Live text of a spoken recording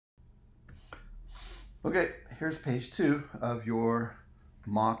Okay, here's page 2 of your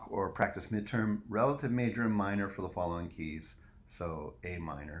mock or practice midterm relative major and minor for the following keys. So A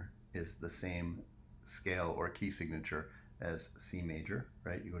minor is the same scale or key signature as C major,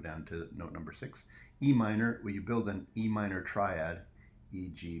 right? You go down to note number 6. E minor, well, you build an E minor triad, E,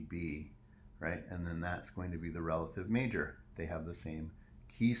 G, B, right? And then that's going to be the relative major. They have the same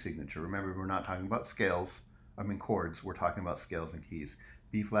key signature. Remember, we're not talking about scales, chords. We're talking about scales and keys.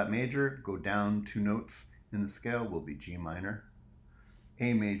 B flat major, go down 2 notes in the scale, will be G minor.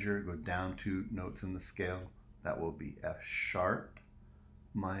 A major, go down 2 notes in the scale, that will be F sharp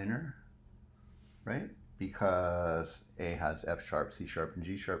minor, right? Because A has F sharp, C sharp, and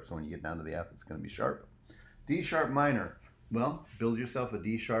G sharp, so when you get down to the F, it's going to be sharp. D sharp minor, well, build yourself a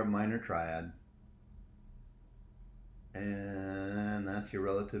D sharp minor triad, and that's your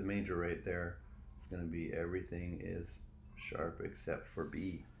relative major right there. It's going to be everything is sharp except for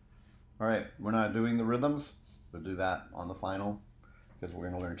B. All right, we're not doing the rhythms. We'll do that on the final because we're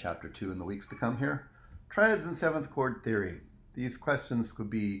going to learn chapter 2 in the weeks to come here. Triads and seventh chord theory. These questions could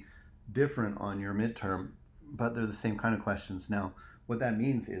be different on your midterm, but they're the same kind of questions. Now, what that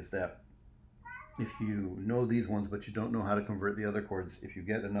means is that if you know these ones but you don't know how to convert the other chords, if you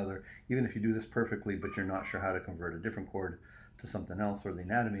get another, even if you do this perfectly but you're not sure how to convert a different chord to something else or the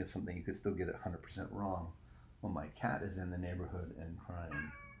anatomy of something, you could still get it 100% wrong. Well, my cat is in the neighborhood and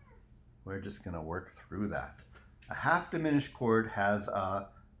crying. We're just going to work through that. A half diminished chord has a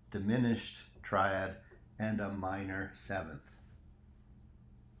diminished triad and a minor seventh.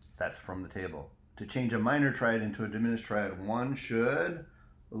 That's from the table. To change a minor triad into a diminished triad, one should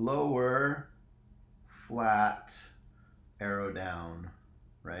lower, flat, arrow down,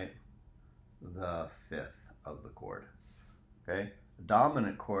 right? The fifth of the chord. Okay? A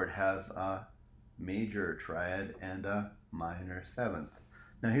dominant chord has a major triad and a minor seventh.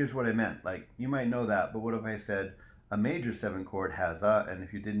 Now here's what I meant. Like, you might know that, but what if I said a major 7 chord has a, and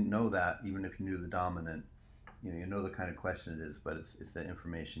if you didn't know that, even if you knew the dominant, you know the kind of question it is, but it's the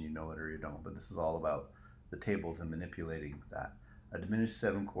information, you know it or you don't. But this is all about the tables and manipulating that. A diminished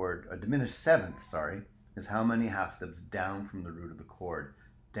 7 chord, a diminished seventh, sorry, is how many half steps down from the root of the chord.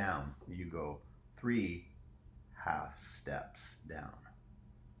 Down, you go 3 half steps down,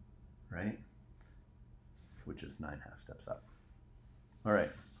 right? Which is 9 half steps up. All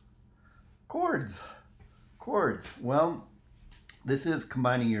right, chords. Chords. Well, this is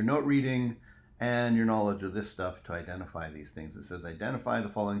combining your note reading and your knowledge of this stuff to identify these things. It says identify the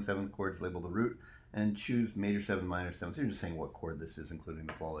following 7th chords, label the root, and choose major 7, minor 7. So you're just saying what chord this is, including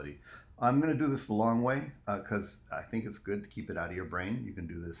the quality. I'm going to do this the long way because I think it's good to keep it out of your brain. You can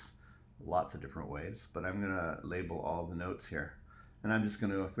do this lots of different ways, but I'm going to label all the notes here. And I'm just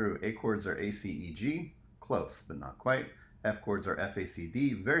going to go through. A chords are A, C, E, G, close, but not quite. F chords are F, A, C,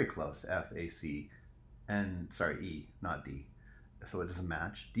 D, very close, F, A, C, and sorry, E, not D. So it doesn't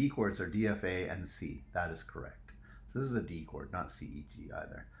match. D chords are D, F, A, and C. That is correct. So this is a D chord, not C, E, G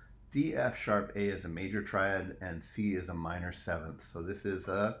either. D, F sharp, A is a major triad, and C is a minor seventh. So this is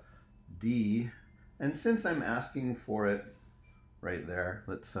a D. And since I'm asking for it right there,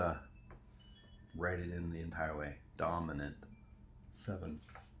 let's write it in the entire way. Dominant 7.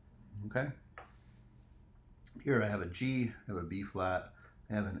 Okay? Here I have a G, I have a B flat,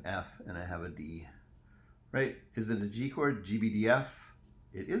 I have an F, and I have a D. Right? Is it a G chord? G, B, D, F?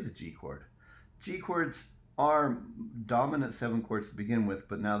 It is a G chord. G chords are dominant 7 chords to begin with,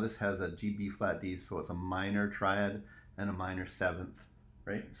 but now this has a G, B flat, D, so it's a minor triad and a minor 7th,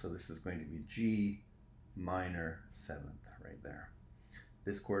 right? So this is going to be G minor 7th right there.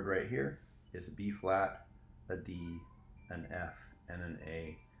 This chord right here is a B flat, a D, an F, and an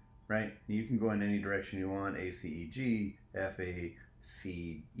A, right? You can go in any direction you want, A, C, E, G, F, A,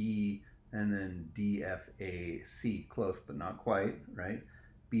 C, E, and then D, F, A, C, close but not quite, right?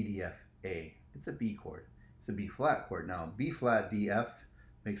 B, D, F, A. It's a B chord. It's a B flat chord. Now, B flat, D, F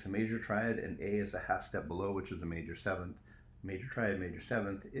makes a major triad, and A is a half step below, which is a major 7th. Major triad, major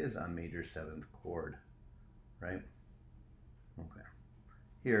 7th is a major 7th chord, right? Okay.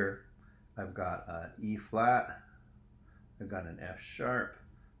 Here, I've got an E flat, I've got an F sharp,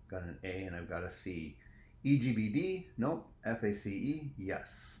 I've got an A, and I've got a C. E, G, B, D, nope. F, A, C, E,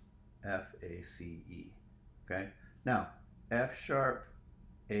 yes. F, A, C, E. Okay? Now, F sharp,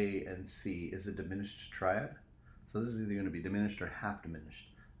 A, and C is a diminished triad. So this is either going to be diminished or half diminished.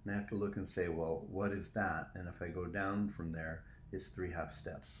 And I have to look and say, well, what is that? And if I go down from there, it's 3 half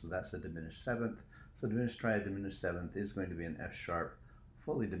steps. So that's a diminished 7th. So diminished triad, diminished 7th is going to be an F sharp,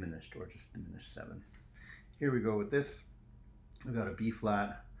 fully diminished, or just diminished 7. Here we go with this. I've got a B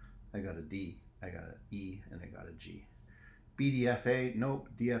flat, I got a D, I got an E, and I got a G. BDFA, nope.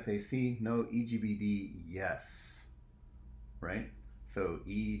 DFAC, no. EGBD, yes. Right? So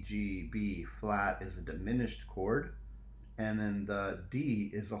EGB flat is a diminished chord, and then the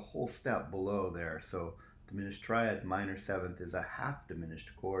D is a whole step below there. So diminished triad minor seventh is a half diminished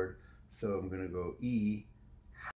chord. So I'm going to go E,